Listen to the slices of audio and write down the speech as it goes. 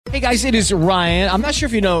Hey guys, it is Ryan. I'm not sure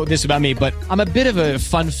if you know this about me, but I'm a bit of a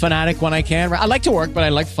fun fanatic when I can. I like to work, but I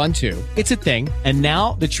like fun too. It's a thing. And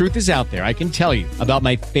now the truth is out there. I can tell you about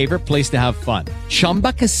my favorite place to have fun.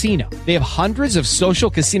 Chumba Casino. They have hundreds of social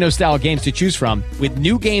casino style games to choose from with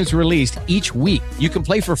new games released each week. You can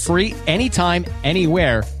play for free anytime,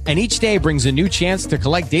 anywhere. And each day brings a new chance to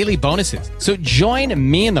collect daily bonuses. So join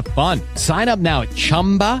me in the fun. Sign up now at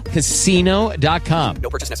ChumbaCasino.com. No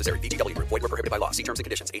purchase necessary. VGW. Void where prohibited by law. See terms and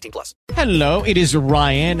conditions. 18+. Hello, it is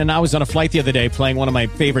Ryan, and I was on a flight the other day playing one of my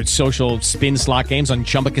favorite social spin slot games on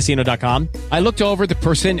ChumbaCasino.com. I looked over at the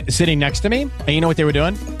person sitting next to me, and you know what they were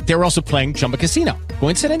doing? They were also playing Chumba Casino.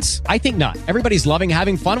 Coincidence? I think not. Everybody's loving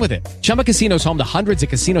having fun with it. Chumba Casino is home to hundreds of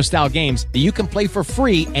casino-style games that you can play for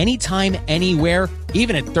free anytime, anywhere,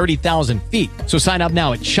 even at 30,000 feet. So sign up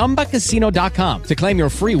now at ChumbaCasino.com to claim your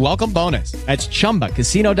free welcome bonus. That's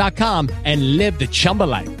ChumbaCasino.com and live the Chumba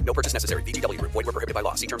life. No purchase necessary. VGW. Void where prohibited by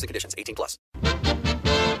law. See terms and conditions. 18+.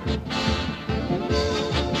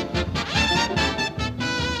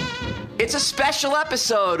 It's a special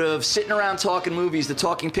episode of Sitting Around Talking Movies, the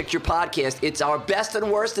Talking Picture Podcast. It's our best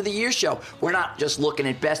and worst of the year show. We're not just looking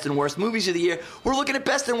at best and worst movies of the year. We're looking at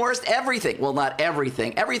best and worst everything. Well, not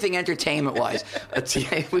everything. Everything entertainment-wise.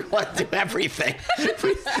 We want to do everything.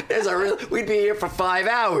 We'd be here for 5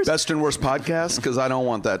 hours. Best and worst podcast? Because I don't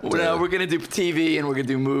want that. No, we're going to do TV and we're going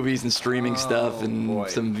to do movies and streaming stuff and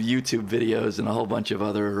some YouTube videos and a whole bunch of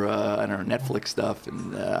other, Netflix stuff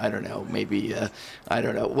and maybe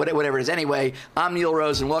whatever it is. Anyway, I'm Neil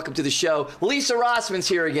Rose, and welcome to the show. Lisa Rossman's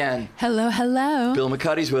here again. Hello, hello. Bill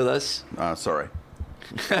McCuddy's with us. Sorry.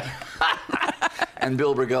 And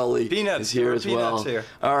Bill Bergoli is here as well. Here.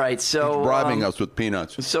 All right, so... He's bribing us with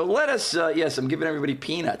peanuts. So let us... yes, I'm giving everybody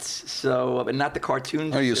peanuts. So, but not the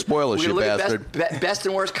cartoon. Oh, you spoil us, you bastard. Best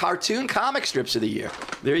and worst cartoon comic strips of the year.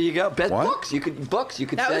 There you go. Best what? books. You could say...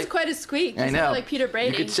 That was quite a squeak. I know. Like Peter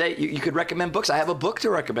Brady. You could say... You could recommend books. I have a book to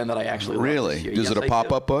recommend that I actually love Really? this year. Is it a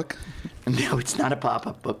pop-up book? No, it's not a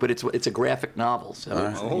pop-up book, but it's a graphic novel, so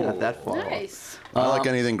it's not that far Nice. I like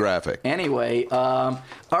anything graphic. Anyway, all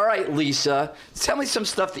right, Lisa, tell me some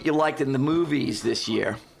stuff that you liked in the movies this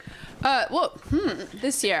year.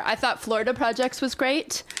 This year, I thought Florida Projects was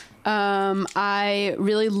great. I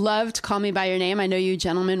really loved Call Me By Your Name. I know you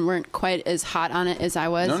gentlemen weren't quite as hot on it as I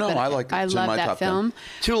was. No, but I liked it. I It's in love my that top film. 10.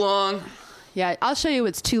 Too long. Yeah, I'll show you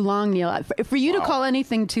what's too long, Neil. For you to call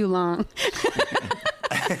anything too long.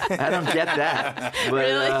 I don't get that. But,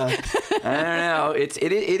 Really? I don't know. It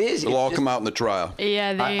is. It'll all come out in the trial.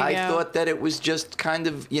 Yeah, there you go. I thought that it was just kind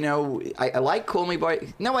of, I like Call Me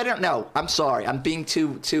By... No, I don't know. I'm sorry. I'm being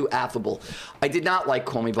too affable. I did not like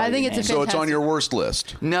Call Me By Your Name. it's a So it's on your worst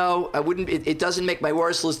list. No, I wouldn't. It doesn't make my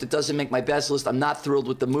worst list. It doesn't make my best list. I'm not thrilled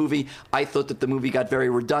with the movie. I thought that the movie got very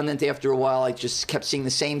redundant after a while. I just kept seeing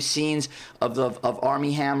the same scenes of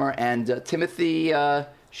Armie Hammer and Timothy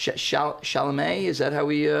Chalamet. Is that how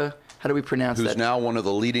do we pronounce that? Who's now one of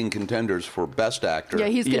the leading contenders for Best Actor. Yeah,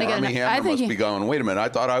 he's going to get Armie Hammer must be going, wait a minute, I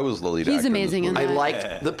thought I was the lead actor. He's amazing in I that.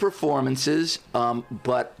 liked the performances,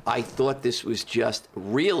 but I thought this was just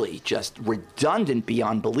really just redundant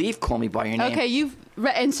beyond belief. Call Me By Your Name. Okay,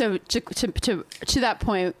 and so to that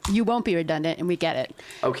point, you won't be redundant, and we get it.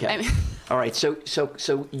 Okay. All right. So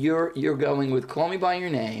you're going with Call Me By Your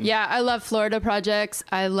Name. Yeah, I love Florida Projects.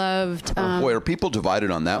 I loved. Boy, are people divided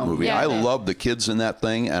on that movie? yeah. I love the kids in that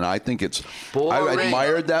thing, and I think it's... Boring. I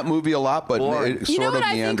admired that movie a lot, but Boring. it You know sort what of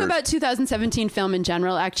I think meanders. about 2017 film in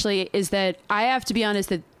general, actually, is that I have to be honest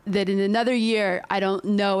that in another year, I don't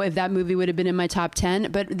know if that movie would have been in my top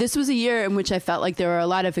 10, but this was a year in which I felt like there were a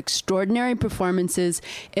lot of extraordinary performances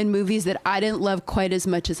in movies that I didn't love quite as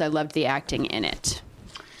much as I loved the acting in it.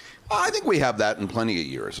 I think we have that in plenty of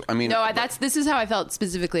years. I mean, No, this is how I felt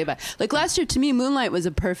specifically about it. Like last year, to me, Moonlight was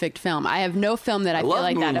a perfect film. I have no film that I feel love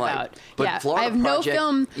like Moonlight, that about. But Yeah, Florida I have no Project,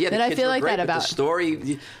 film the that I kids feel were like great, that but about. The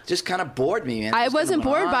story just kind of bored me, man. I Just wasn't kinda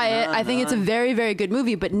bored went by it. on, I think it's a on. very, very good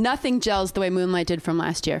movie, but nothing gels the way Moonlight did from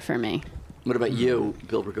last year for me. What about you,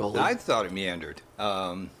 Bill Bergoli? I thought it meandered.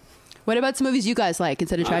 What about some movies you guys like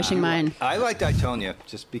instead of trashing mine? I liked I, Tonya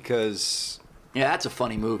just because Yeah, that's a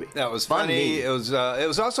funny movie. that was Fun funny. movie. It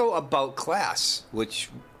was also about class, which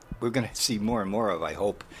we're going to see more and more of, I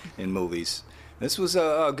hope, in movies. This was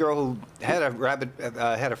a girl who had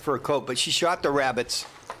a fur coat, but she shot the rabbits.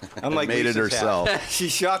 Unlike Made it Lisa's hat. herself. She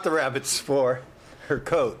shot the rabbits for her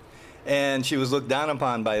coat, and she was looked down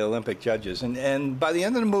upon by Olympic judges. And by the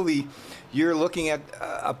end of the movie, you're looking at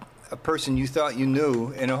a person you thought you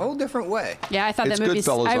knew in a whole different way. Yeah, I thought It's that movie.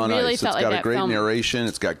 Goodfellas I on really Ice. felt It's like got a that great film. narration.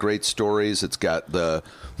 It's got great stories. It's got the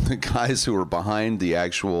guys who are behind the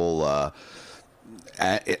actual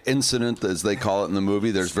incident, as they call it in the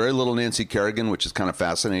movie. There's very little Nancy Kerrigan, which is kind of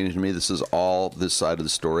fascinating to me. This is all this side of the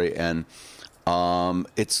story, and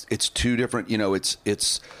it's two different.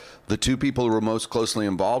 It's the two people who were most closely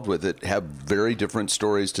involved with it have very different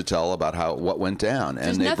stories to tell about what went down. There's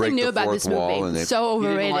and they nothing break new the about fourth this wall. movie. And they, So You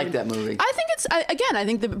overrated. didn't like that movie. I think it's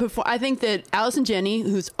I think that Allison Janney,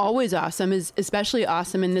 who's always awesome, is especially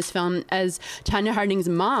awesome in this film as Tanya Harding's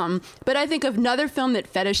mom. But I think of another film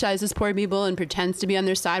that fetishizes poor people and pretends to be on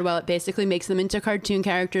their side while it basically makes them into cartoon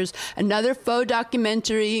characters. Another faux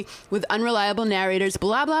documentary with unreliable narrators.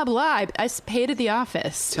 Blah blah blah. I hated The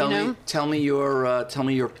Office. Tell me some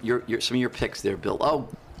of your picks there, Bill. Oh,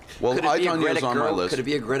 well, could it I be a Tonya is Greta on my Gerwig? list. Could it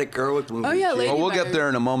be a Greta Gerwig movie? Oh yeah, Lady Well, we'll Bird. get there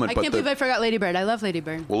in a moment. I but can't believe I forgot Lady Bird. I love Lady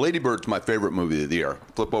Bird. Well, Lady Bird's my favorite movie of the year.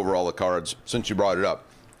 Flip over all the cards since you brought it up.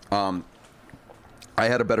 I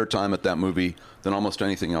had a better time at that movie than almost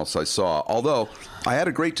anything else I saw. Although I had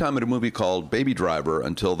a great time at a movie called Baby Driver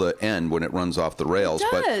until the end when it runs off the rails.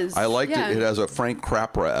 does, But I liked yeah. it. It has a Frank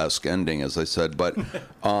Capra-esque ending, as I said. But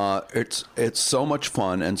it's so much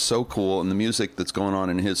fun and so cool. And the music that's going on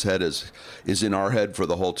in his head is in our head for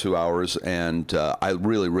the whole 2 hours. And I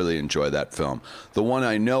really, really enjoy that film. The one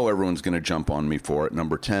I know everyone's going to jump on me for at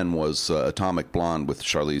number 10 was Atomic Blonde with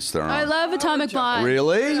Charlize Theron. I love Atomic Blonde.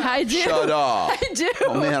 Really? I do. Shut up. I do.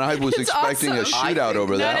 Oh, man, I was It's expecting awesome. a shootout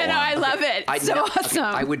over that No, one. I love it. Awesome.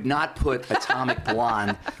 I would not put Atomic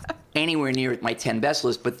Blonde anywhere near my 10 best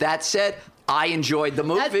list. But that said, I enjoyed the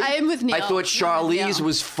movie. I am with Neil. I thought Charlize Neil.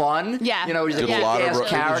 was fun. Yeah. You know, it was Did a a lot kick-ass of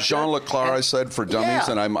character. Jean Leclerc, I said, for dummies,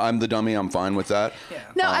 Yeah. and I'm the dummy. I'm fine with that.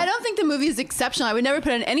 No, I don't think the movie is exceptional. I would never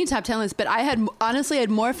put it on any top 10 list, but I honestly had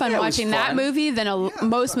more fun Yeah, it was watching that fun. movie than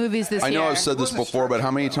most movies this I year. know I've said this before, but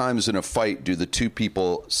how many times in a fight do the two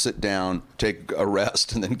people sit down, take a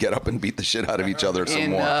rest, and then get up and beat the shit out of each other some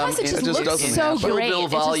more? Plus, it just looks doesn't so happen. Kill great. Bill It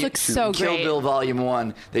just looks so Kill great. Bill Volume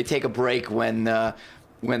 1. They take a break when The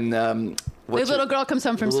what's little her- girl comes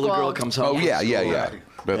home from the little school. girl comes home. Oh, from yeah. school.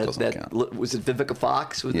 That doesn't count. Was it Vivica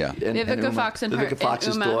Fox? Yeah. Vivica Uma. Fox and her- Vivica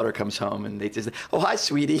Fox's and Uma. daughter comes home, and they just, oh, hi,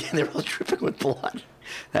 sweetie, and they're all dripping with blood.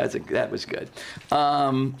 That was good.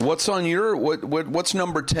 What's on your what's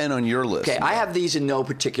number 10 on your list? Okay, I have these in no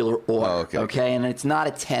particular order. Oh, okay. And it's not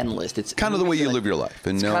a 10 list. It's Kind of the way movies you that live your life.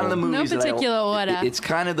 And It's kind of the movies No particular order. It's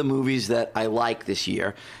kind of the movies that I like this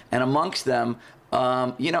year, and amongst them.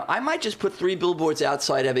 I might just put 3 Billboards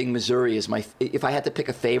Outside Ebbing, Missouri as my. If I had to pick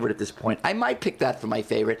a favorite at this point, I might pick that for my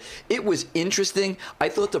favorite. It was interesting. I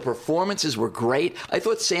thought the performances were great. I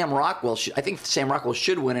thought Sam Rockwell. I think Sam Rockwell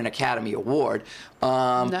should win an Academy Award.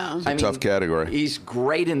 No. It's a tough category. He's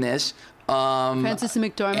great in this. Frances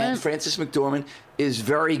McDormand. And Frances McDormand is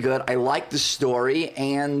very good. I like the story,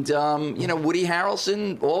 and Woody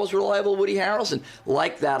Harrelson, always reliable Woody Harrelson,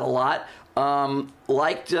 liked that a lot.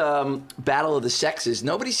 Liked Battle of the Sexes.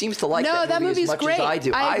 Nobody seems to like that movie movie's as much great. as I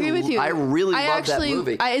do. I agree with you. I really love that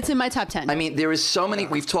movie. It's in my top 10. I mean, there is so many.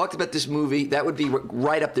 We've talked about this movie. That would be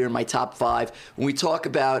right up there in my top 5. When we talk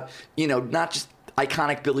about, not just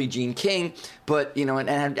iconic Billie Jean King, but,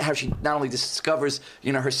 and how she not only discovers,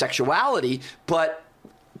 her sexuality, but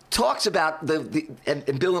talks about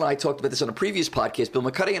and Bill and I talked about this on a previous podcast, Bill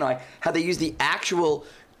McCuddy and I, how they use the actual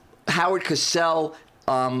Howard Cosell,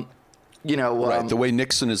 right, the way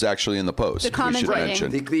Nixon is actually in the post. The we should commentary.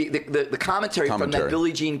 mention. the commentary from that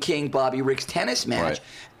Billie Jean King Bobby Riggs tennis match. Right.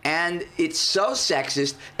 And it's so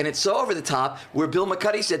sexist and it's so over the top. Where Bill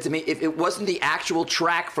McCuddy said to me, if it wasn't the actual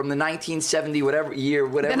track from the 1970 whatever year,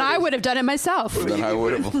 whatever, then I would have done it myself. Then I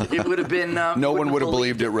would have. It would have been. No one would have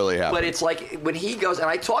believed it really happened. But it's like when he goes, and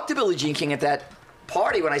I talked to Billie Jean King at that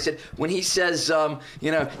party when he says,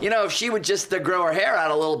 if she would just grow her hair out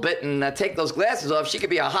a little bit and take those glasses off, she could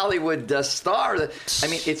be a Hollywood star. I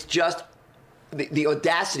mean, it's just. The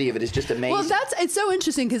audacity of it is just amazing. Well, it's so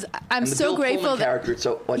interesting because I'm and the so Bill grateful Pullman that character. It's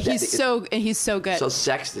so he's so good. So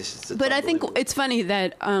sexist. But I think it's funny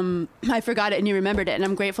that I forgot it and you remembered it, and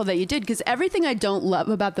I'm grateful that you did, because everything I don't love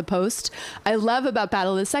about The Post, I love about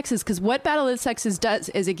Battle of the Sexes, because what Battle of the Sexes does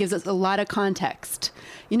is it gives us a lot of context.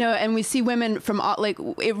 And we see women from all, it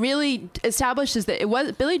really establishes that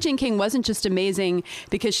Billie Jean King wasn't just amazing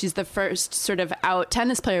because she's the first sort of out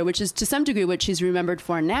tennis player, which is to some degree what she's remembered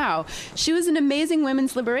for now. She was an amazing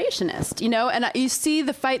women's liberationist, and you see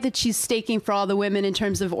the fight that she's staking for all the women in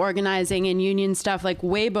terms of organizing and union stuff,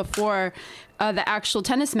 way before the actual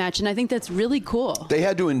tennis match. And I think that's really cool. They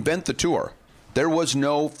had to invent the tour. There was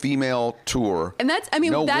no female tour. And that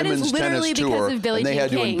women's is literally tennis tour, because of Billie and Jean they had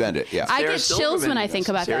King. to invent it. Yeah. I Sarah get chills Silverman when I is- think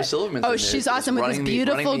about Sarah that. Silverman's in She's there, awesome with this running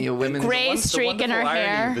beautiful the women's- gray The streak in her wonderful irony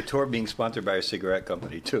hair. of the tour being sponsored by a cigarette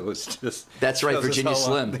company too. It's just That's right, shows us Virginia how long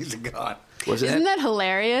Slim. things have gone. Wasn't Isn't it? that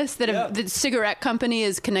hilarious that Yeah. the cigarette company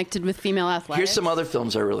is connected with female athletics? Here's some other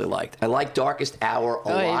films I really liked. I liked Darkest Hour a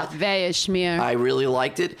lot. Wehe Schmier. I really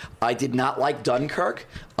liked it. I did not like Dunkirk.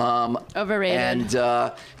 Overrated.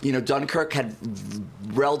 And, Dunkirk had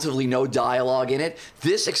relatively no dialogue in it.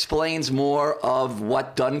 This explains more of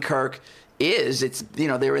what Dunkirk is. It's,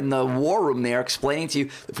 they're in the war room there explaining to you,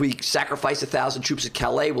 if we sacrifice 1,000 troops at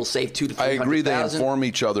Calais, we'll save 200,000 to I 300,000. agree they inform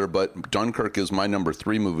each other, but Dunkirk is my number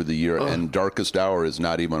 3 movie of the year, and Darkest Hour is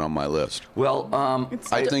not even on my list. Well,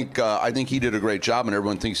 I think he did a great job, and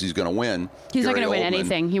everyone thinks he's going to win. He's not Gary gonna win Oldman.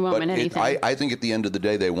 anything. He won't But win anything. I think at the end of the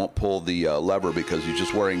day, they won't pull the lever because he's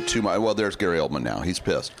just wearing too much. Well, there's Gary Oldman now. He's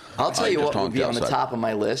pissed. I'll tell you Just what would be on the outside. top of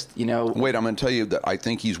my list. Wait, I'm going to tell you that I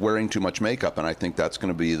think he's wearing too much makeup, and I think that's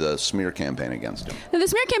going to be the smear campaign against him. Now, the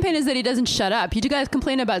smear campaign is that he doesn't shut up. You guys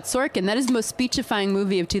complain about Sorkin. That is the most speechifying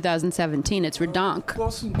movie of 2017. It's redonk.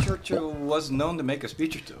 Winston Churchill was known to make a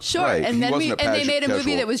speech or two. Sure, Right. and He then wasn't a they made a movie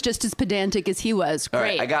casual. that was just as pedantic as he was. All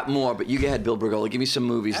Great. right, I got more, but you go ahead, Bill Bergola. Give me some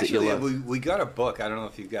movies that Actually, you love. we got a book. I don't know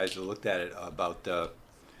if you guys have looked at it about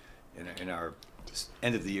in our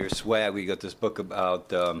end of the year swag. We got this book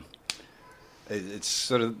about. It's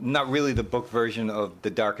sort of not really the book version of The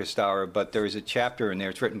Darkest Hour, but there is a chapter in there.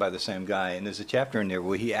 It's written by the same guy, and there's a chapter in there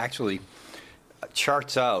where he actually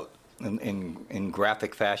charts out in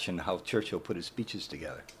graphic fashion how Churchill put his speeches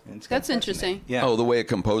together. And it's That's kinda interesting. fascinating. Yeah. Oh, the way a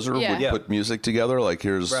composer Yeah. would Yeah. put music together, like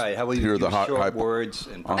here's Right. How we here are use the hot short high words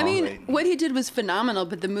and. I mean, what he did was phenomenal,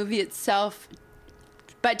 but the movie itself,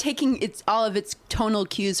 by taking all of its tonal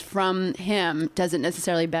cues from him, doesn't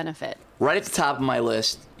necessarily benefit. Right at the top of my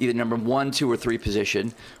list, either number 1, 2, or 3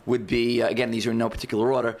 position would be, again, these are in no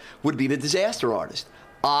particular order, would be The Disaster Artist.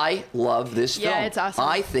 I love this film. Yeah, it's awesome.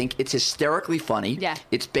 I think it's hysterically funny. Yeah.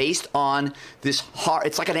 It's based on this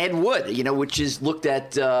it's like an Ed Wood, which is looked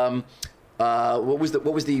at. What was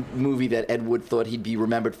the movie that Ed Wood thought he'd be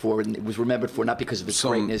remembered for, and it was remembered for not because of its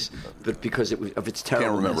greatness, but because of its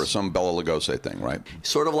terribleness. Can't remember, some Bela Lugosi thing, right?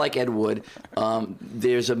 Sort of like Ed Wood.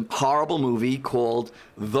 There's a horrible movie called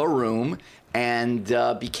The Room, and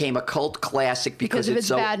became a cult classic because of it's its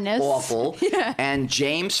so badness. awful. Yeah. And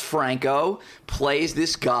James Franco plays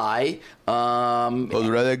this guy. Oh,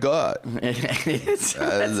 really good.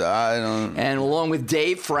 I don't. And along with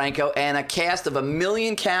Dave Franco and a cast of 1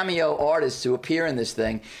 million cameo artists who appear in this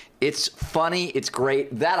thing. It's funny. It's great.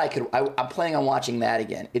 I'm planning on watching that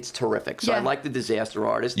again. It's terrific. So I Yeah. like The Disaster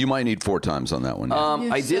Artist. You might need 4 times on that one.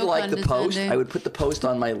 You're I did so like The Post. condescending. I would put The Post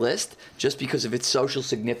on my list just because of its social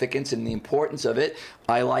significance and the importance of it.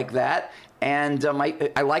 I like that. And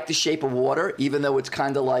I like The Shape of Water, even though it's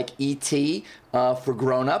kind of like E.T. For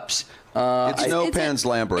grown-ups. it's no Pan's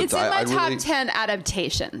Labyrinth. It's in my I top really, 10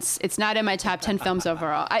 adaptations. It's not in my top 10 films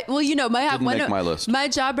overall. Didn't make my list. My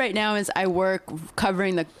job right now is I work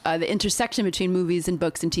covering the intersection between movies and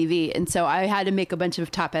books and TV, and so I had to make a bunch of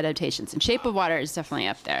top adaptations. And Shape of Water is definitely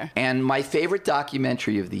up there. And my favorite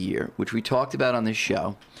documentary of the year, which we talked about on this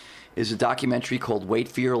show, is a documentary called Wait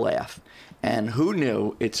for Your Laugh. And who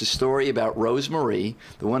knew? It's a story about Rose Marie,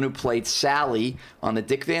 the one who played Sally on the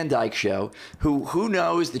Dick Van Dyke Show, who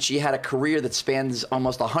knows that she had a career that spans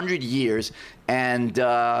almost 100 years, and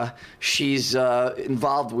she's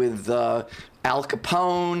involved with Al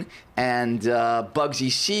Capone and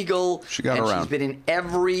Bugsy Siegel. She got and around. She's been in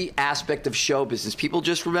every aspect of show business. People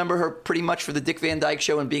just remember her pretty much for the Dick Van Dyke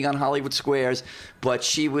Show and being on Hollywood Squares. But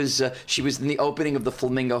she was in the opening of the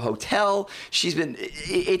Flamingo Hotel. She's been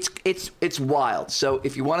it's wild. So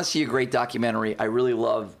if you want to see a great documentary, I really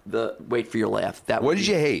love the Wait for Your Laugh. what did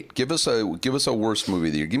you hate? Give us a worst movie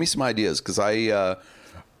of the year. Give me some ideas, because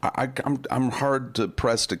I'm hard to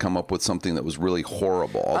press to come up with something that was really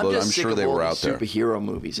horrible. Although I'm sure they were out there. Superhero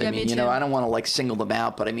movies. Yeah, I me mean, too. I don't want to single them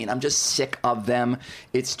out, but I mean, I'm just sick of them.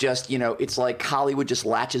 It's just, it's like Hollywood just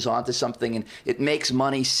latches onto something and it makes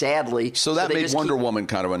money, sadly. So that they made just Wonder keep- Woman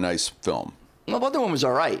kind of a nice film. Well, Wonder Woman was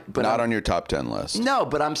all right, but Not on your top 10 list. No,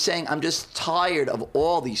 but I'm saying I'm just tired of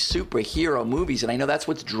all these superhero movies, and I know that's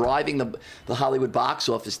what's driving the Hollywood box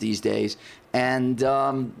office these days. And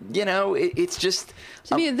it's just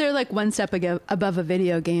To me, they're like one step above a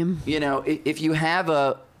video game. if you have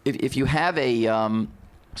a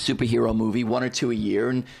superhero movie, 1 or 2 a year,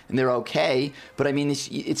 and they're okay. But I mean,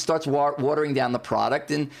 it starts watering down the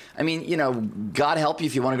product. And I mean, God help you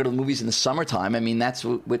if you want to go to the movies in the summertime. I mean, that's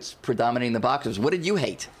what's predominating the box office. What did you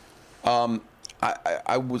hate?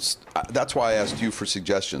 I was. That's why I asked you for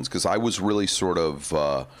suggestions, because I was really sort of.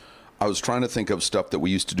 I was trying to think of stuff that we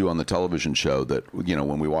used to do on the television show that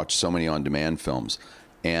when we watched so many on-demand films,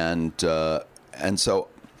 and so.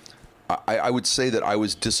 I would say that I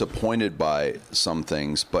was disappointed by some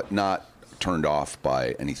things, but not turned off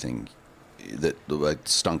by anything that like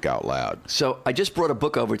stunk out loud. So I just brought a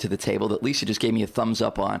book over to the table that Lisa just gave me a thumbs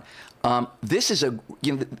up on.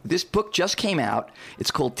 This book just came out.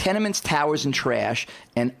 It's called Tenements, Towers, and Trash: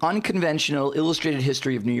 An Unconventional Illustrated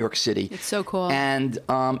History of New York City. It's so cool. And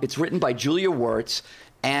it's written by Julia Wirtz.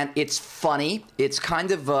 And it's funny. It's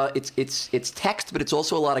kind of it's text, but it's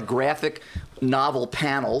also a lot of graphic novel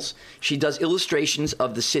panels. She does illustrations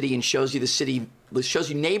of the city and shows you the city,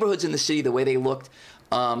 shows you neighborhoods in the city the way they looked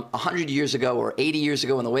 100 years ago or 80 years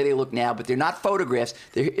ago and the way they look now, but they're not photographs,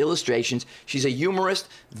 they're illustrations. She's a humorist,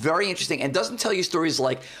 very interesting, and doesn't tell you stories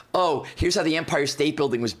like, oh, here's how the Empire State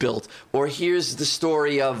Building was built, or here's the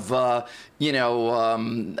story of, I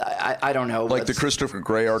don't know. Like the Christopher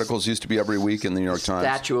Gray articles used to be every week in the New York Times.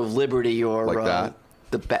 Statue of Liberty or... Like that?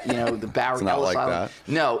 The Barry It's not Ellis like Island.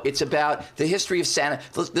 that. No, it's about the history of Santa.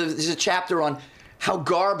 There's a chapter on how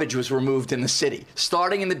garbage was removed in the city,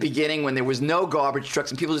 starting in the beginning when there was no garbage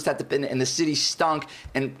trucks and people just had to bin, and the city stunk,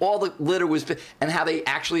 and all the litter was, and how they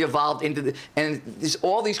actually evolved into and there's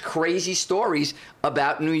all these crazy stories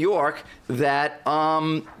about New York that,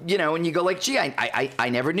 and you go like, gee, I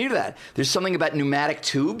never knew that. There's something about pneumatic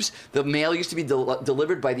tubes. The mail used to be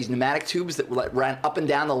delivered by these pneumatic tubes that ran up and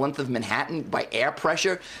down the length of Manhattan by air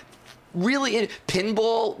pressure. Really,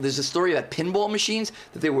 pinball. There's a story about pinball machines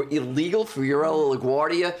that they were illegal. Fiorello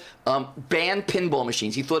LaGuardia banned pinball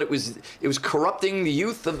machines. He thought it was corrupting the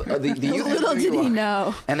youth of the youth. Little did he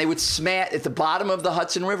know. And they would smash at the bottom of the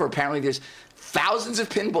Hudson River. Apparently, there's thousands of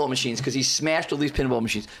pinball machines because he smashed all these pinball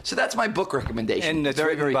machines. So that's my book recommendation. And it's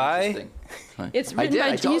very, written very by? interesting. It's I written did, I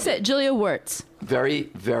by, told you said, Julia Wirtz. Very,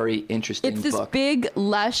 very interesting It's this book. big,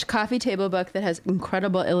 lush coffee table book that has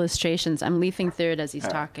incredible illustrations. I'm leafing through it as he's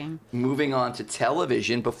talking. Moving on to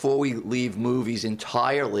television, before we leave movies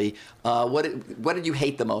entirely, what did you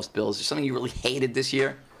hate the most, Bill? Is there something you really hated this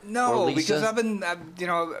year? No, Or Lisa? because I've been,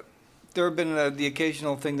 there have been the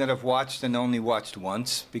occasional thing that I've watched and only watched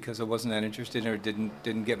once because I wasn't that interested or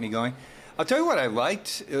didn't get me going. I'll tell you what I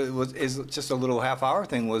liked is just a little half-hour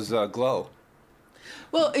thing was Glow.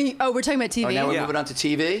 Well, we're talking about TV. Oh, now we're Yeah. moving on to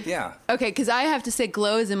TV? Yeah. Okay, because I have to say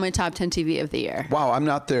Glow is in my top 10 TV of the year. Wow, I'm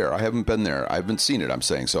not there. I haven't been there. I haven't seen it, I'm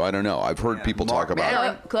saying, so I don't know. I've heard people Mark talk about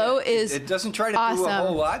Maron. it. Glow is It doesn't try to awesome. do a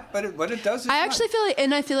whole lot, but what it does is I fun. actually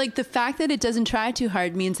feel like the fact that it doesn't try too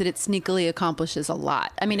hard means that it sneakily accomplishes a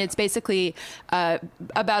lot. I mean, it's basically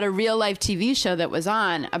about a real life TV show that was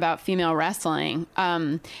on about female wrestling.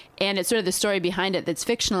 And it's sort of the story behind it that's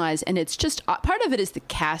fictionalized. And it's just, part of it is the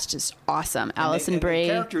cast is awesome. Alison Brie.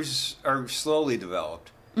 The characters are slowly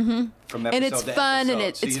developed. Mm-hmm. From episode And it's to fun and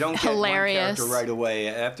episode. So it's you don't hilarious. Get one character right away.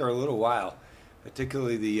 After a little while,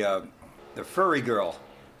 particularly the furry girl.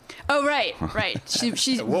 Oh, right.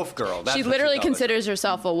 She's The wolf girl. That's she what literally call it. considers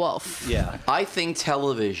herself a wolf. Yeah. I think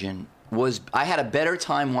television I had a better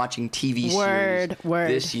time watching TV Word. series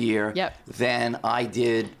this year Yep. than I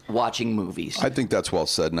did watching movies. I think that's well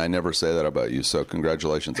said, and I never say that about you, so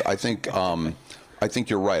congratulations. I think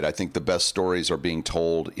you're right. I think the best stories are being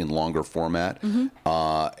told in longer format.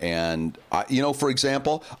 And, for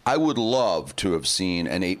example, I would love to have seen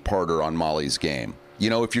an 8-parter on Molly's Game.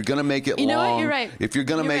 If you're going to make it You know long, what? You're right. If you're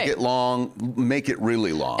going to You're make right. it long, make it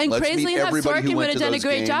really long. And Let's crazily meet enough, everybody who Sorkin went would have to done a those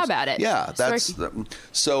great games. job at it. Yeah,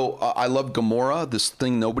 so I love Gomorrah, this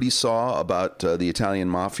thing nobody saw about the Italian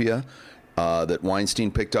mafia that Weinstein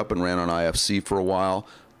picked up and ran on IFC for a while.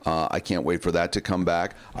 I can't wait for that to come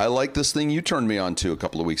back. I like this thing you turned me on to a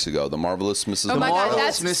couple of weeks ago, The Marvelous Mrs. Oh my God,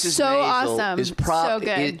 Marvelous that's Mrs. so Maisel awesome. Is So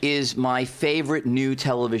good. It is my favorite new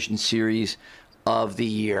television series of the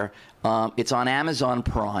year. It's on Amazon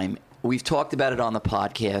Prime. We've talked about it on the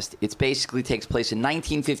podcast. It basically takes place in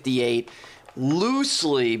 1958,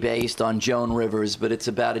 loosely based on Joan Rivers, but it's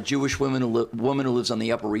about a Jewish woman who lives on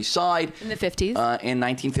the Upper East Side. In the 50s. In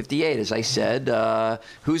 1958, as I said.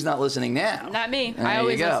 Who's not listening now? Not me. There I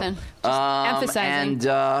always you go. listen. Just emphasizing.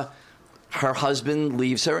 And her husband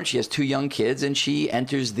leaves her, and she has 2 young kids, and she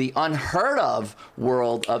enters the unheard of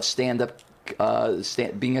world of stand-up,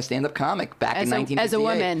 being a stand-up comic back in 1958. As a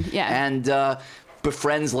woman, yeah. And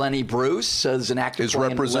befriends Lenny Bruce. So there's an actor Is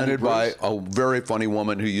playing represented Lenny by Bruce. a very funny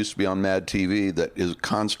woman who used to be on Mad TV that is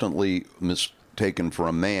constantly mistaken for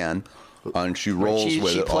a man, and she rolls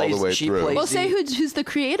with it all the way through. Well, say who's the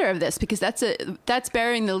creator of this, because that's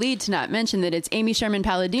bearing the lead to not mention that it's Amy Sherman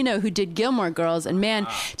Palladino who did Gilmore Girls. And man,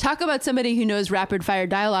 talk about somebody who knows rapid fire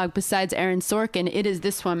dialogue besides Aaron Sorkin. It is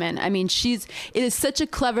this woman. I mean, it is such a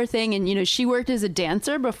clever thing. And, she worked as a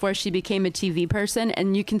dancer before she became a TV person.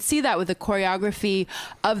 And you can see that with the choreography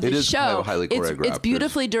of the It is show. kind of highly choreographed. It's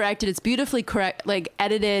beautifully directed. It's beautifully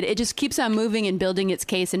edited. It just keeps on moving and building its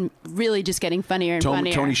case and really just getting funnier and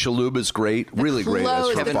funnier. Tony Shalhoub is is great, really great as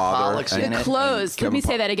her Kevin father. Pollak's in and- it. The clothes. Let me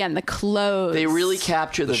say that again. The clothes. They really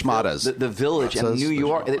capture the schmatas. the village and Schmatas. New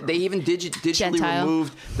York. They even digitally Gentile.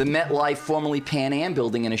 removed the MetLife, formerly Pan Am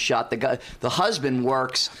building in a shot. The husband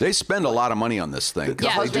works. They spend a lot of money on this thing. The Yeah,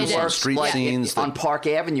 husband they do did. some works street like scenes on that- Park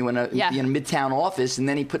Avenue in a Yeah. Midtown office, and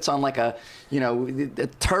then he puts on like a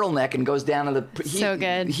turtleneck and goes down to the. So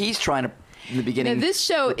good. He's trying to. In the beginning, Now, this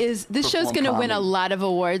show's perform going to win a comedy. lot of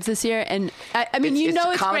awards this year, and I mean, it's a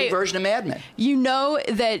it's comedy great. version of Mad Men. You know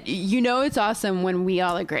it's awesome when we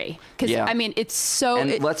all agree, because Yeah. I mean, it's so.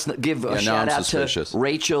 And let's give a now shout I'm out suspicious. to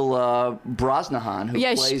Rachel Brosnahan, who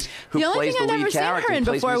plays the only plays thing the I'd lead ever seen character. her in who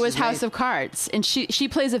plays before was Mrs. House Mason. of Cards, and she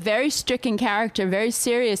plays a very stricken character, very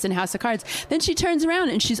serious in House of Cards. Then she turns around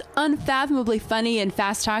and she's unfathomably funny and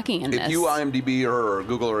fast talking in this. If you IMDb her or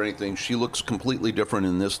Google or anything, she looks completely different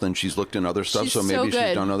in this than she's looked in other stuff. She's So maybe so she's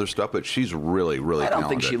good. done other stuff, but she's really, really I don't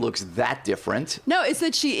talented. think she looks that different. No, it's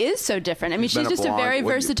that she is so different. I mean, she's just a blonde. very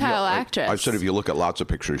Well, versatile actress. I've said if you look at lots of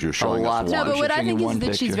pictures, you're showing lot. us No, one. but what I Showing you think is one that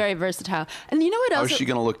she's picture. very versatile. And you know what How else? is she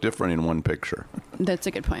going to look different in one picture? That's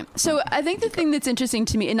a good point. So I think the thing that's interesting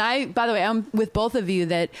to me, and by the way, I'm with both of you,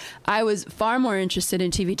 that I was far more interested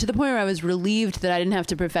in TV to the point where I was relieved that I didn't have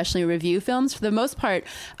to professionally review films. For the most part,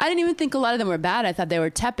 I didn't even think a lot of them were bad. I thought they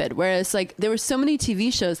were tepid. Whereas, like, there were so many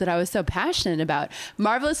TV shows that I was so passionate about.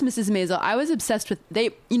 Marvelous Mrs. Maisel, I was obsessed with.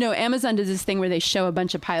 Amazon does this thing where they show a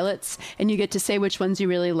bunch of pilots, and you get to say which ones you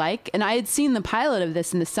really like. And I had seen the pilot of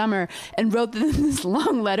this in the summer and wrote them this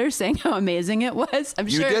long letter saying how amazing it was. I'm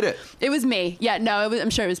You sure did it. It was me. Yeah, no, I'm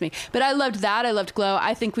sure it was me. But I loved that. I loved Glow.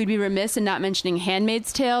 I think we'd be remiss in not mentioning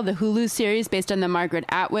Handmaid's Tale, the Hulu series based on the Margaret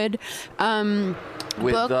Atwood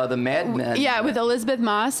With book. the Mad Men. Yeah, with Elizabeth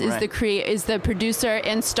Moss is Right. is the producer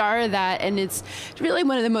and star of that, and it's really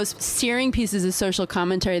one of the most searing pieces of social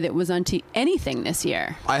commentary that was on anything this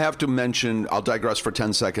year. I have to mention, I'll digress for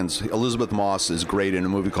 10 seconds. Elizabeth Moss is great in a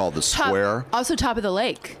movie called The Square. Also, Top of the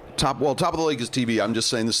Lake. Top of the Lake is TV. I'm just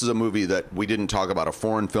saying this is a movie that we didn't talk about, a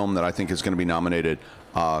foreign film that I think is going to be nominated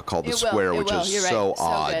called The It will, Square, it which will. is You're right. so So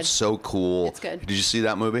odd, good. so cool. It's good. Did you see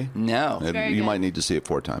that movie? No. very You good. might need to see it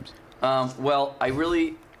 4 times. Well, I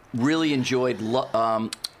really enjoyed. I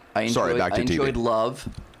enjoyed. Sorry, back to I TV. enjoyed Love.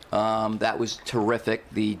 That was terrific.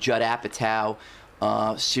 The Judd Apatow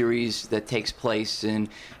series that takes place in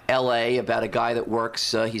L.A. about a guy that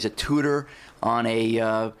works. He's a tutor on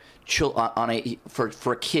a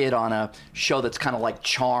for a kid on a show that's kind of like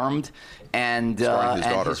Charmed, and Starring his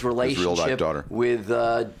daughter, his his real-life relationship daughter. with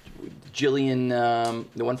Jillian,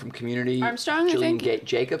 the one from Community, Armstrong, I Jillian think?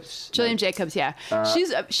 Jacobs. Jillian Jacobs, yeah.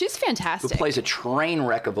 She's Who fantastic. plays a train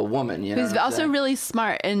wreck of a woman? You know Who's what I'm also saying? really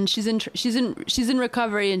smart, and she's in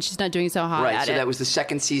recovery, and she's not doing so hot Right, at so it. that was the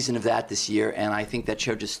second season of that this year, and I think that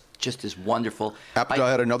show just is wonderful. Apatow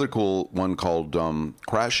had another cool one called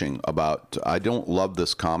Crashing about, I don't love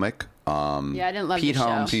this comic, yeah, I didn't love Pete the show.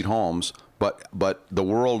 Holmes. Pete Holmes, but the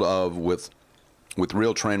world of with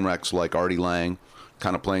real train wrecks like Artie Lang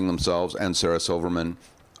kind of playing themselves and Sarah Silverman.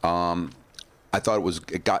 I thought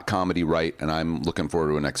it got comedy right, and I'm looking forward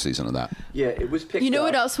to a next season of that. Yeah, it was picked You know up.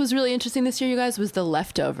 what else was really interesting this year, you guys? Was The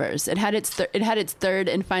Leftovers. It had its third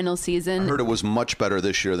and final season. I heard it was much better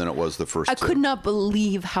this year than it was the first I two. could not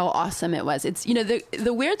believe how awesome it was. It's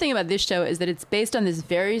the weird thing about this show is that it's based on this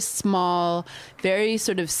very small, very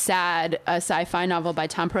sort of sad sci-fi novel by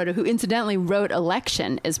Tom Perrotta, who incidentally wrote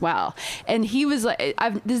Election as well. And he was like,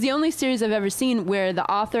 this is the only series I've ever seen where the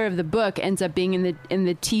author of the book ends up being in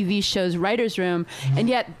the TV show's writers' room, and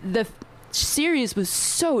yet the series was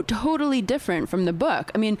so totally different from the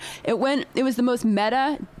book. I mean, it was the most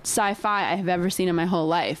meta sci-fi I have ever seen in my whole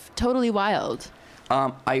life. Totally wild.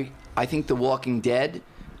 I think The Walking Dead,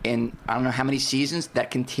 in I don't know how many seasons,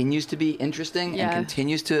 that continues to be interesting Yeah. and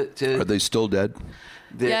continues to. Are they still dead?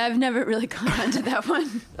 Yeah, I've never really gone on to that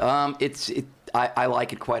one. I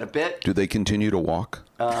like it quite a bit. Do they continue to walk?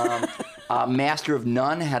 Master of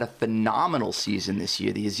None had a phenomenal season this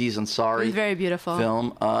year. The Aziz Ansari It was very beautiful.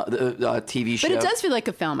 film, the TV show. But it does feel like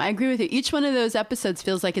a film. I agree with you. Each one of those episodes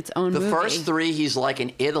feels like its own The movie. first 3, he's like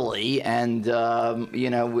in Italy, and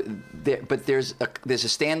but there's a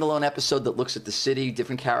standalone episode that looks at the city,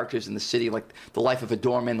 different characters in the city, like the life of a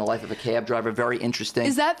doorman, the life of a cab driver. Very interesting.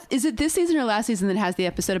 Is it this season or last season that has the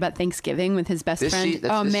episode about Thanksgiving with his best This friend?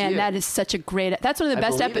 that's Oh this man, year. that is such a great. That's one of the I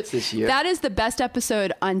best believe it's this year. That is the best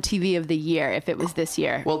episode on TV of the year if it was this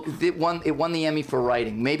year. Well, it won the Emmy for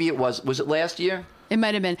writing. Maybe it was. Was it last year? It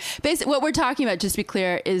might have been. Basically, what we're talking about, just to be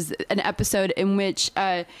clear, is an episode in which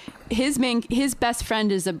his best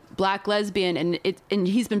friend is a black lesbian, and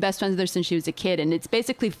he's been best friends with her since she was a kid, and it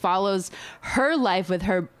basically follows her life with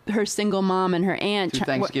her single mom and her aunt Through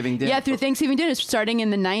Thanksgiving dinner. Yeah, through Thanksgiving dinner, starting in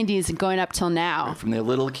the 90s and going up till now. From their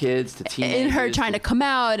little kids to teenagers. And her trying to come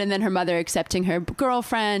out, and then her mother accepting her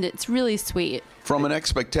girlfriend. It's really sweet. From an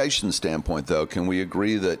expectation standpoint, though, can we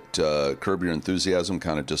agree that Curb Your Enthusiasm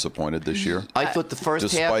kind of disappointed this year? I thought the first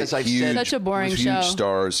half, Despite as I've huge, said, Such a boring huge show.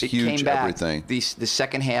 stars, it huge came back. everything. The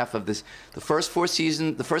second half of this, the first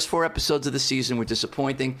four episodes of the season were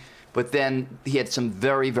disappointing, but then he had some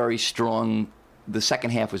very, very strong. The second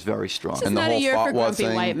half was very strong. It's And the not a whole year for fatwa grumpy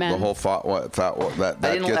thing, white men. the whole fatwa, that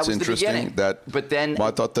I didn't know gets that was the interesting. beginning. But then- well,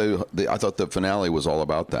 I thought I thought the finale was all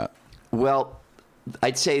about that. Well,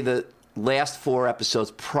 I'd say the last four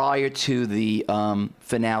episodes prior to the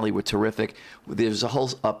finale were terrific. There's a whole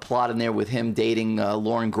plot in there with him dating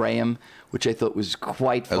Lauren Graham, which I thought was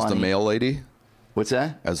quite funny. As the male lady, What's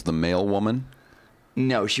that? as the male woman,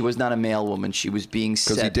 No, she was not a male woman. She was being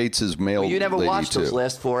set. because he dates his male. Well, you never lady watched too. those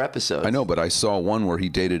last four episodes. I know, but I saw one where he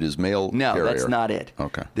dated his male. No, carrier. that's not it.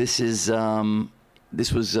 Okay. This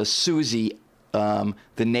was Susie,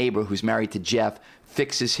 the neighbor who's married to Jeff,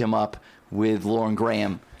 fixes him up with Lauren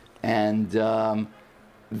Graham, and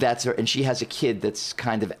that's her. And she has a kid that's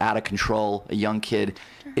kind of out of control, a young kid.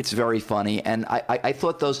 It's very funny, and I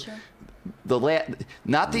thought those.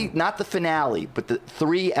 Not the finale, but the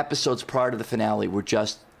 3 episodes prior to the finale were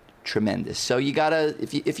just tremendous. So you gotta,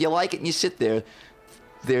 if you like it and you sit there,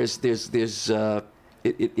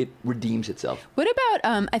 it redeems itself. What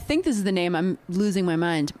about, I think this is the name, I'm losing my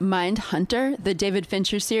mind, Mindhunter, the David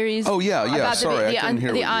Fincher series? Oh, yeah. About Sorry, I couldn't hear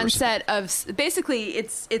what the you were onset of, basically,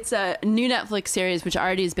 it's a new Netflix series, which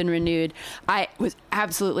already has been renewed. I was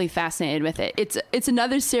absolutely fascinated with it. It's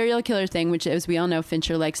another serial killer thing, which, as we all know,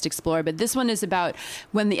 Fincher likes to explore. But this one is about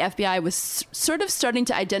when the FBI was sort of starting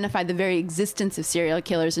to identify the very existence of serial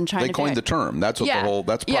killers and trying They to coined the term. That's what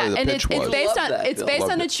that's part of the and pitch was. It's based Love on that, it's Bill. based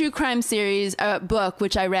Loved on a it. true crime series book,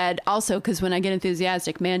 which I read also because when I get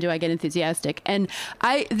enthusiastic, man, do I get enthusiastic. And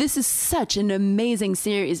this is such an amazing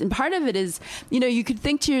series. And part of it is, you could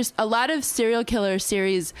think to yourself, a lot of serial killer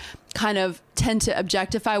series kind of tend to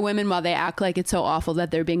objectify women while they act like it's so awful that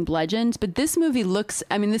they're being bludgeoned. But this series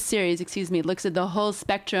looks at the whole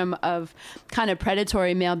spectrum of kind of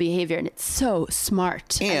predatory male behavior, and it's so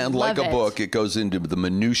smart. And I like love a it. book, it goes into the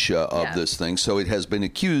minutia of Yeah. this thing. So it has been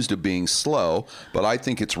accused of being slow, but I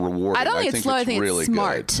think it's rewarding. I don't think it's slow. I think really it's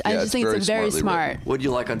smart. good. I Yeah, just think it's very smartly smart. written. What do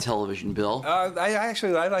you like on television, Bill? I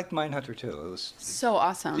liked Mindhunter too. It was So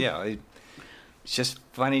awesome. it's just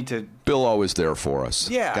funny to. Bill always there for us.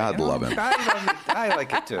 Yeah, God love him. I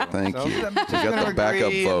like it too. Thank you. I'm just We got gonna the backup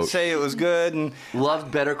agree and vote. say it was good, and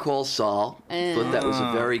Loved Better Call Saul. Thought that was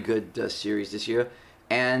a very good series this year.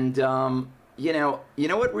 And you know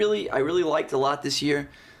what I really liked a lot this year,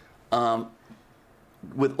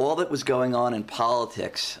 with all that was going on in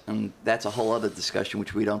politics, and that's a whole other discussion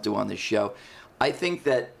which we don't do on this show. I think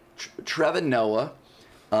that Trevor Noah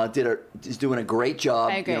is doing a great job.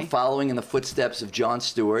 I agree. Following in the footsteps of Jon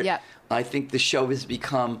Stewart. Yep. I think the show has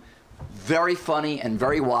become very funny and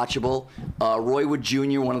very watchable. Roy Wood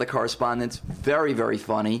Jr., one of the correspondents, very, very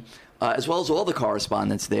funny, as well as all the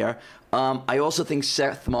correspondents there. I also think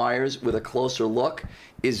Seth Meyers, with a closer look,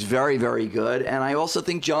 is very, very good. And I also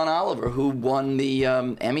think John Oliver, who won the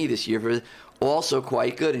Emmy this year, for also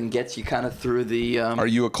quite good and gets you kind of through the... Are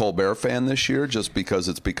you a Colbert fan this year just because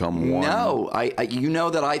it's become one? No. I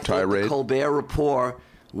that I thought tirade? the Colbert Report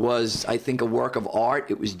was, I think, a work of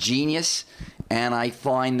art. It was genius. And I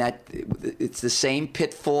find that it's the same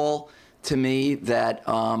pitfall to me that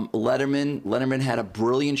Letterman had a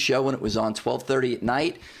brilliant show when it was on 12:30 at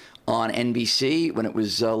night on NBC, when it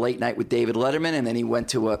was Late Night with David Letterman, and then he went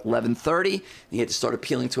to 11:30. He had to start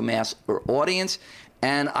appealing to a mass audience.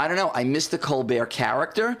 And I don't know, I miss the Colbert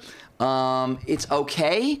character. It's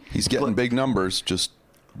okay. He's getting big numbers, just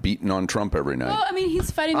beating on Trump every night. Well, I mean, he's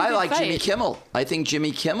fighting the I good like fight. Jimmy Kimmel. I think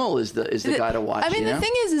Jimmy Kimmel is the guy to watch. I mean, the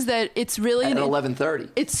thing is that it's really at 11:30.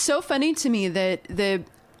 It's so funny to me that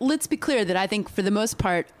let's be clear that I think for the most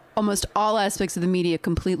part, almost all aspects of the media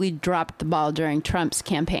completely dropped the ball during Trump's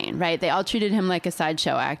campaign, right? They all treated him like a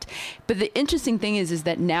sideshow act. But the interesting thing is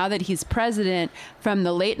that now that he's president, from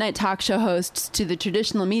the late night talk show hosts to the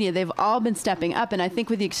traditional media, they've all been stepping up. And I think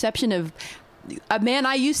with the exception of a man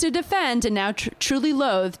I used to defend and now truly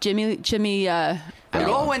loathe, Jimmy It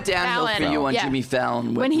all went downhill for you on Jimmy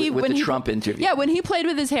Fallon with the Trump interview. Yeah, when he played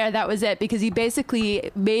with his hair, that was it, because he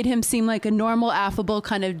basically made him seem like a normal, affable,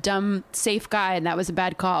 kind of dumb, safe guy, and that was a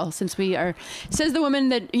bad call. Since we are, says the woman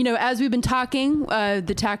that, as we've been talking,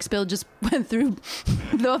 the tax bill just went through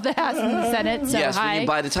both the House and the Senate. So yes,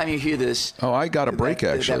 by the time you hear this, I got a break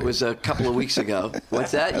actually. That was a couple of weeks ago.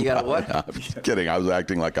 What's that? You got a what? I'm kidding. I was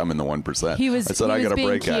acting like I'm in the 1%. I said I got a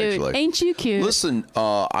break cute. actually. Ain't you cute? Listen,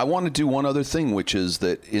 I want to do one other thing, which is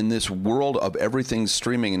that in this world of everything's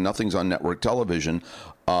streaming and nothing's on network television,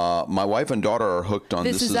 my wife and daughter are hooked on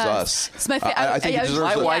This Is Us. It's my I think it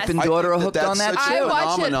deserves my wife and daughter are hooked on that too.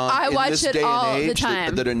 I watch it all the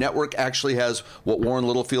time. That a network actually has what Warren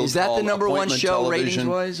Littlefield is that called the number one show television.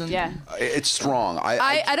 ratings-wise? Yeah, it's strong.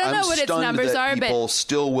 I don't know what its numbers are, but people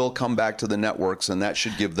still will come back to the networks, and that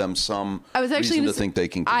should give them some reason to think they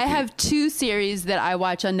can compete. I have 2 series that I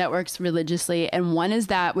watch on networks religiously, and one is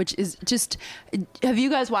that, which is just. Have you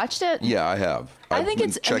guys watched it? Yeah, I have. I think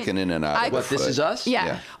it's checking in and out. What, This Is Us?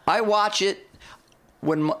 Yeah. I watch it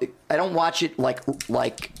when I don't watch it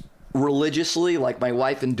like religiously like my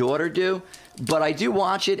wife and daughter do, but I do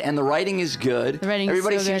watch it, and the writing is good.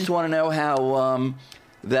 Everybody seems to want to know how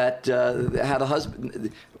how the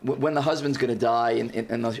husband, when the husband's going to die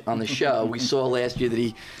on the show. We saw last year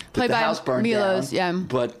that the house burned Milos, down. yeah.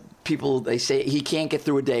 But people, they say he can't get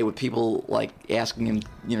through a day with people like asking him,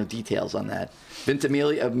 details on that.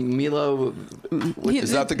 Milo,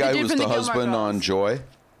 is that the guy who was the husband on Joy?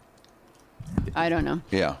 I don't know.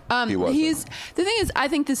 Yeah, he was. The thing is, I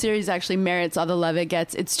think the series actually merits all the love it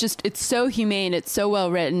gets. It's so humane. It's so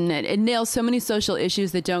well written. It nails so many social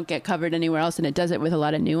issues that don't get covered anywhere else, and it does it with a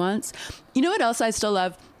lot of nuance. You know what else I still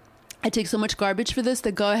love? I take so much garbage for this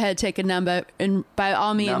that go ahead, take a number, and by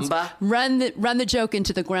all means, run the joke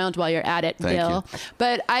into the ground while you're at it, Bill.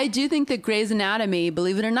 But I do think that Grey's Anatomy,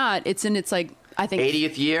 believe it or not, it's in its I think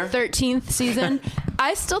 80th year, 13th season.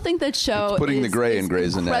 I still think that show putting the gray in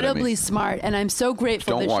Grey's Anatomy. Incredibly smart, and I'm so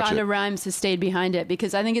grateful that Shonda Rhimes has stayed behind it,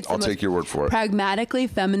 because I think it's the most take your word for it. Pragmatically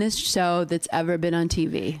feminist show that's ever been on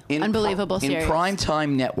TV. Unbelievable series. In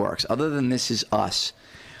primetime networks, other than This Is Us,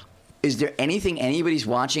 is there anything anybody's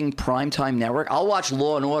watching primetime network? I'll watch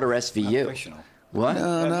Law and Order SVU. Not fictional. What?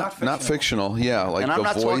 Not fictional. Yeah, like and I'm The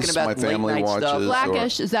not Voice. Talking about my family watches. Stuff.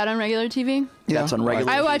 Blackish, is that on regular TV? Yeah, that's on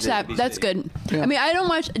regular. I watch that. That's good. Yeah. I mean, I don't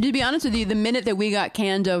watch. To be honest with you, the minute that we got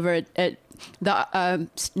canned over at the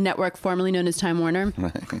network formerly known as Time Warner,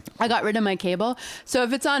 I got rid of my cable. So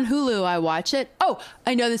if it's on Hulu, I watch it. Oh,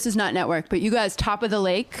 I know this is not network, but you guys, Top of the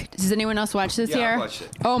Lake. Does anyone else watch this year? I watched it.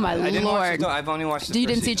 Oh my I didn't Lord! Watch it, no, I've only watched. You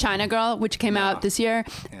didn't see China Girl, which came out this year?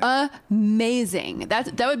 Yeah. Amazing.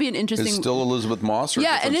 That would be an interesting. It's still Elizabeth Moss. Or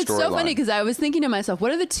and it's so funny because I was thinking to myself,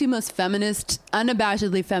 what are the 2 most feminist,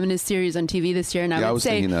 unabashedly feminist series on TV this year? And I would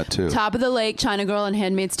say thinking that too. Top of the Lake, China Girl, and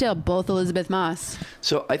Handmaid's Tale, both Elizabeth Moss.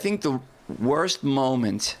 So I think the worst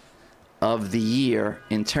moment of the year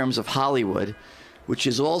in terms of Hollywood, which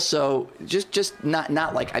is also just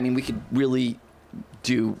not like, I mean, we could really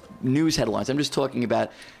do news headlines. I'm just talking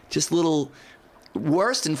about just little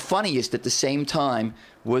worst and funniest at the same time,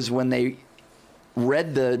 was when they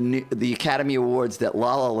read the Academy Awards that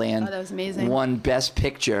La La Land that was amazing. Won Best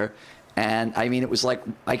Picture. And I mean, it was like,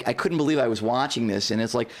 I couldn't believe I was watching this. And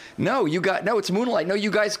it's like, no, it's Moonlight. No,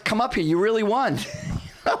 you guys come up here. You really won.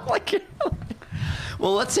 I'm like,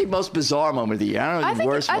 well, let's say most bizarre moment of the year. I don't know the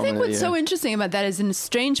worst moment of the year. I think what's so interesting about that is, in a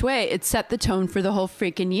strange way, it set the tone for the whole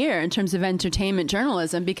freaking year in terms of entertainment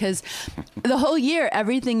journalism, because the whole year,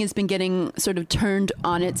 everything has been getting sort of turned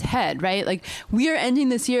on its head, right? Like, we are ending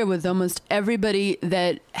this year with almost everybody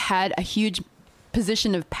that had a huge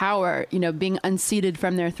position of power, being unseated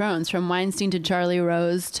from their thrones, from Weinstein to Charlie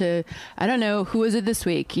Rose to, I don't know, who was it this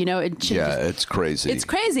week? It's crazy. It's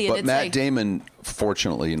crazy. But Matt Damon,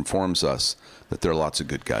 fortunately, informs us that there are lots of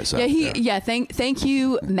good guys out there. Thank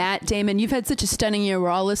you, Matt Damon. You've had such a stunning year. We're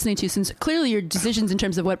all listening to you, since clearly your decisions in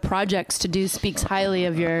terms of what projects to do speaks highly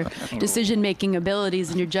of your decision-making abilities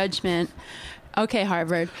and your judgment. Okay,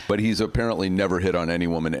 Harvard. But he's apparently never hit on any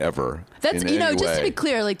woman ever. That's, just to be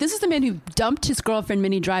clear, like, this is the man who dumped his girlfriend,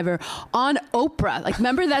 Minnie Driver, on Oprah. Like,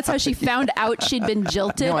 remember, that's how she found out she'd been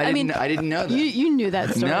jilted? No, I didn't know that. You knew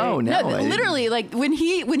that story. No, literally, like, when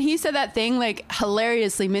he said that thing, like,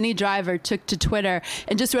 hilariously, Minnie Driver took to Twitter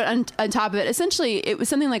and just wrote on top of it. Essentially, it was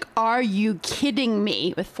something like, "Are you kidding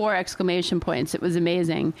me?" with 4 exclamation points. It was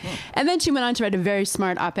amazing. And then she went on to write a very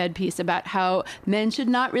smart op-ed piece about how men should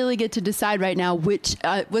not really get to decide right now which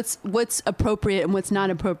what's appropriate and what's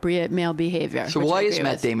not appropriate male behavior. So why is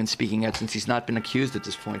Matt Damon speaking out, since he's not been accused at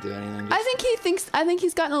this point of anything? I think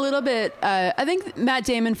he's gotten a little bit. I think Matt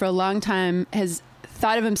Damon for a long time has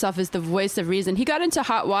thought of himself as the voice of reason. He got into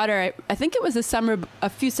hot water. I think it was a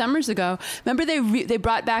few summers ago. Remember they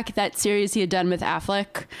brought back that series he had done with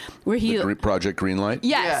Affleck, where he Project Greenlight.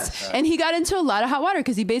 Yes. And he got into a lot of hot water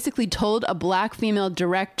because he basically told a black female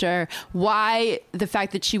director why the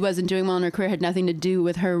fact that she wasn't doing well in her career had nothing to do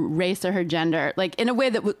with her race or her gender, like in a way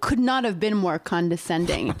that could not have been more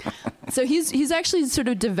condescending. So he's actually sort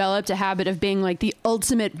of developed a habit of being like the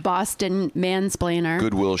ultimate Boston mansplainer.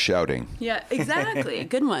 Goodwill shouting. Yeah, exactly.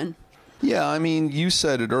 Good one. Yeah, I mean, you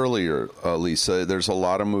said it earlier, Lisa. There's a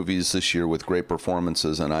lot of movies this year with great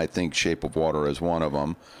performances, and I think Shape of Water is one of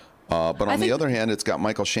them. But on the other hand, it's got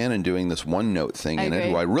Michael Shannon doing this one note thing in it,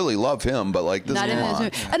 who I really love him, but like this is a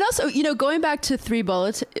lot. And also, going back to Three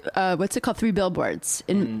Billboards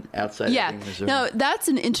in outside. Yeah, no, that's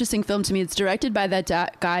an interesting film to me. It's directed by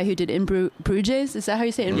that guy who did In Bruges. Is that how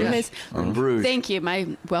you say it? In Yes. In Bruges. Thank you. My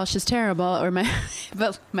Welsh is terrible, or my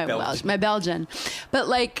Belgian. But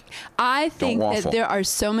like, I think that there are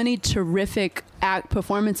so many terrific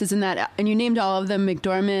performances in that, and you named all of them: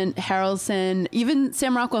 McDormand, Harrelson, even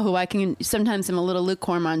Sam Rockwell, who I can sometimes am a little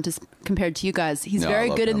lukewarm on just compared to you guys. He's very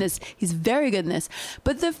good in this. He's very good in this.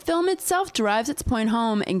 But the film itself drives its point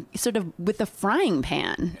home and sort of with a frying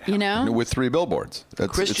pan, with Three Billboards.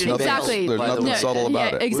 Christian Bale, exactly. There's nothing subtle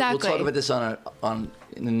about it. Exactly. We'll talk about this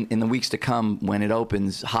in the weeks to come when it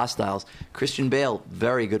opens. Hostiles. Christian Bale,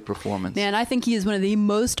 very good performance. Man, I think he is one of the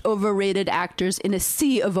most overrated actors in a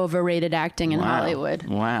sea of overrated acting in Hollywood.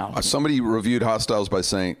 Wow. Somebody reviewed Hostiles by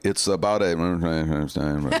saying it's about a.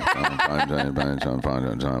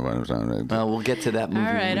 Well, we'll get to that movie.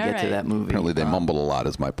 All right. That movie. Apparently, they mumble a lot.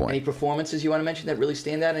 Is my point. Any performances you want to mention that really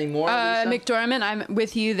stand out anymore? McDormand, I'm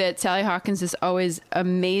with you that Sally Hawkins is always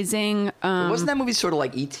amazing. Wasn't that movie sort of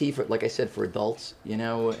like E.T. for, like I said, for adults?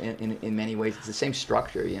 In many ways, it's the same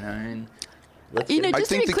structure. And just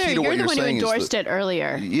to be clear, you're the one who endorsed it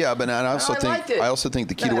earlier. Yeah, but I also think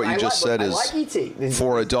the key to what you just said is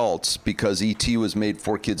for adults, because E.T. was made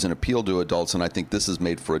for kids and appealed to adults, and I think this is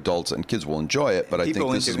made for adults and kids will enjoy it. But I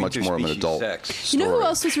think this is much more of an adult story. You know who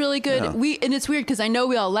else was really good? Yeah. And it's weird because I know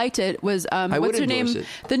we all liked it. Was what's her name?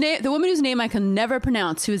 The woman whose name I can never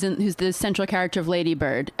pronounce, who's the central character of Lady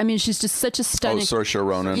Bird. I mean, she's just such a stunning. Saoirse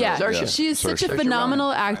Ronan. Yeah, she is such a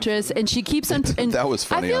phenomenal actress, and she keeps on. And that was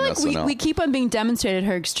funny. I feel on like SNL. we keep on being demonstrated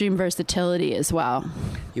her extreme versatility as well.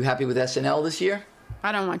 You happy with SNL this year?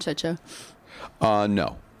 I don't watch that show.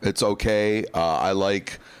 No, it's okay. I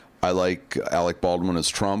like Alec Baldwin as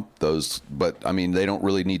Trump. But I mean, they don't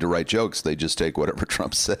really need to write jokes. They just take whatever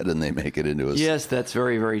Trump said and they make it into a. Yes, that's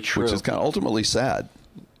very, very true. Which is kind of ultimately sad.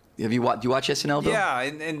 Do you watch SNL, Bill? Yeah,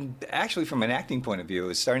 and actually, from an acting point of view,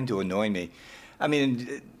 it's starting to annoy me. I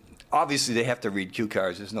mean, obviously, they have to read cue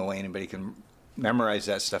cards. There's no way anybody can memorize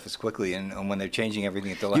that stuff as quickly, and when they're changing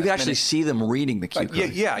everything at the last minute. You can actually see them reading the cue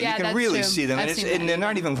cards. Yeah, you can really true. see them, and they're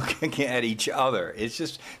not even looking at each other. It's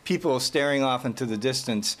just people staring off into the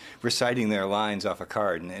distance, reciting their lines off a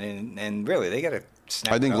card, and really, they got to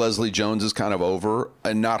snap. I think it up. Leslie Jones is kind of over,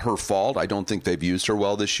 and not her fault. I don't think they've used her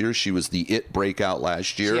well this year. She was the it breakout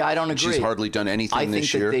last year. See, I don't agree. She's hardly done anything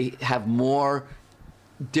this year. I think that they have more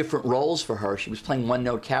different roles for her. She was playing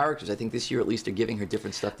one-note characters. I think this year, at least, they're giving her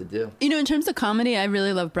different stuff to do. In terms of comedy, I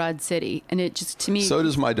really love Broad City, and it just, to me... So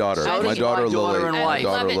does my daughter. My daughter Lily. And wife.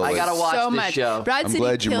 I gotta watch so this much. show. Broad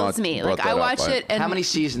City kills me. Like, I watch it, and... How many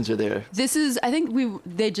seasons are there? This is, I think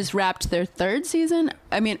they just wrapped their third season.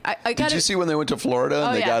 I mean, I got Did you see when they went to Florida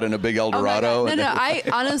and they got in a big El Dorado? No, I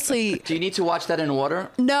honestly... Do you need to watch that in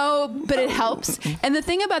order? No, but it helps. And the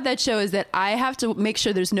thing about that show is that I have to make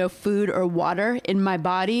sure there's no food or water in my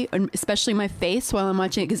body, and especially my face while I'm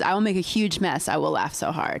watching it, because I will make a huge mess. I will laugh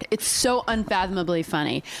so hard. It's so unfathomably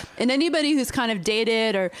funny. And anybody who's kind of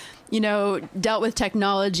dated or, dealt with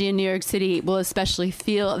technology in New York City will especially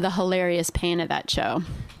feel the hilarious pain of that show.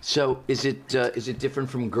 So is it different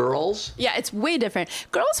from Girls? Yeah, it's way different.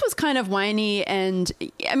 Girls was kind of whiny, and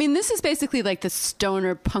I mean, this is basically like the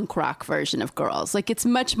stoner punk rock version of Girls. Like, it's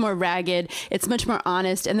much more ragged, it's much more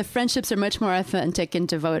honest, and the friendships are much more authentic and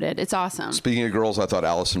devoted. It's awesome. Speaking of Girls, I thought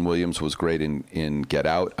Allison Williams was great in Get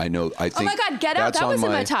Out. I think. Oh my God, Get Out! That was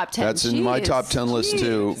in my top 10. That's in my top 10 list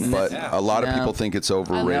too. But a lot of people think it's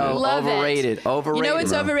overrated. Overrated. You know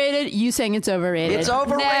it's overrated? You saying it's overrated. It's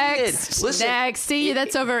overrated. Next. Listen, next. See,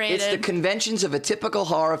 that's overrated. It's the conventions of a typical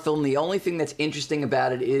horror film. The only thing that's interesting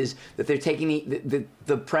about it is that they're taking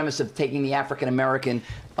the premise of taking the African American.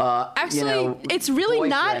 Actually, it's really boyfriend.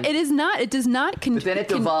 not. It is not. It does not. But then it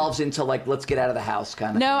devolves into, like, let's get out of the house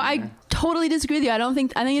kind of thing. No, I totally disagree with you. I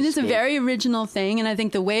think it is a very original thing, and I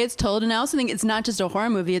think the way it's told, and I also think it's not just a horror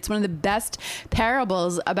movie. It's one of the best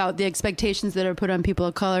parables about the expectations that are put on people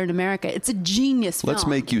of color in America. It's a genius film. Let's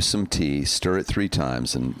make you some tea, stir it 3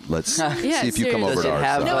 times, and let's see if you come seriously. over Does to it our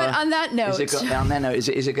have, side. No, but on that note,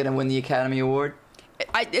 is it going to win the Academy Award?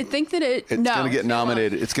 I think that It's going to get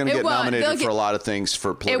nominated. It's going to get nominated for a lot of things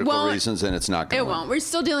for political reasons, and it's not going to It won't. We're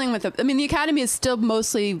still dealing with it. I mean, the Academy is still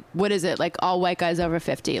mostly, what is it, like all white guys over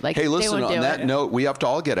 50. Like, Hey, they listen, won't do on that it. note, we have to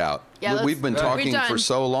all get out. Yeah, We've been we're talking done. for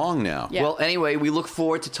so long now. Yeah. Well, anyway, we look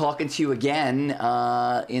forward to talking to you again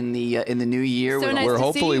in the new year. So We're- nice Where to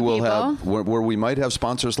hopefully see you, we'll people. have where we might have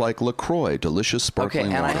sponsors like LaCroix, delicious sparkling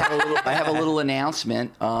Okay, and water. I have a little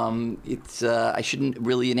announcement. It's I shouldn't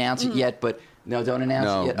really announce it yet, but no, don't announce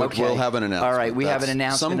No, it yet. but Okay. we'll have an announcement. All right, we have an That's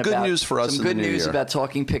announcement. some good about, news for us Some in the good new news year. about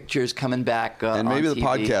Talking Pictures coming back, and maybe on the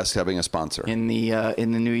TV podcast having a sponsor. in the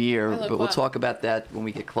new year. look But we'll what? talk about that when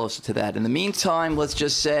we get closer to that. In the meantime, let's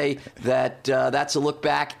just say that that's a look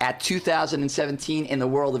back at 2017 in the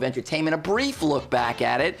world of entertainment. A brief look back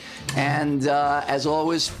at it. And as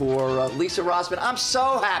always, for Lisa Rossman, I'm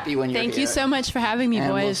so happy when you're Thank here. you so much for having me,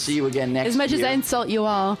 And boys. we'll see you again next As much as year. I insult you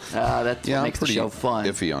all. That's Yeah, what I'm makes the pretty show fun.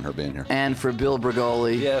 iffy on her being here. And for Bill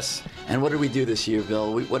Bergoli. Yes. And what did we do this year,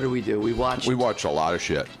 Bill? What did we do? We watched. We watched a lot of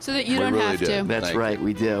shit. So that you We don't really have did. to. That's Thank right, you.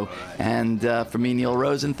 we do. And for me, Neil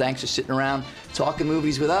Rosen, thanks for sitting around talking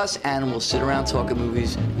movies with us, and we'll sit around talking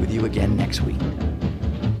movies with you again next week.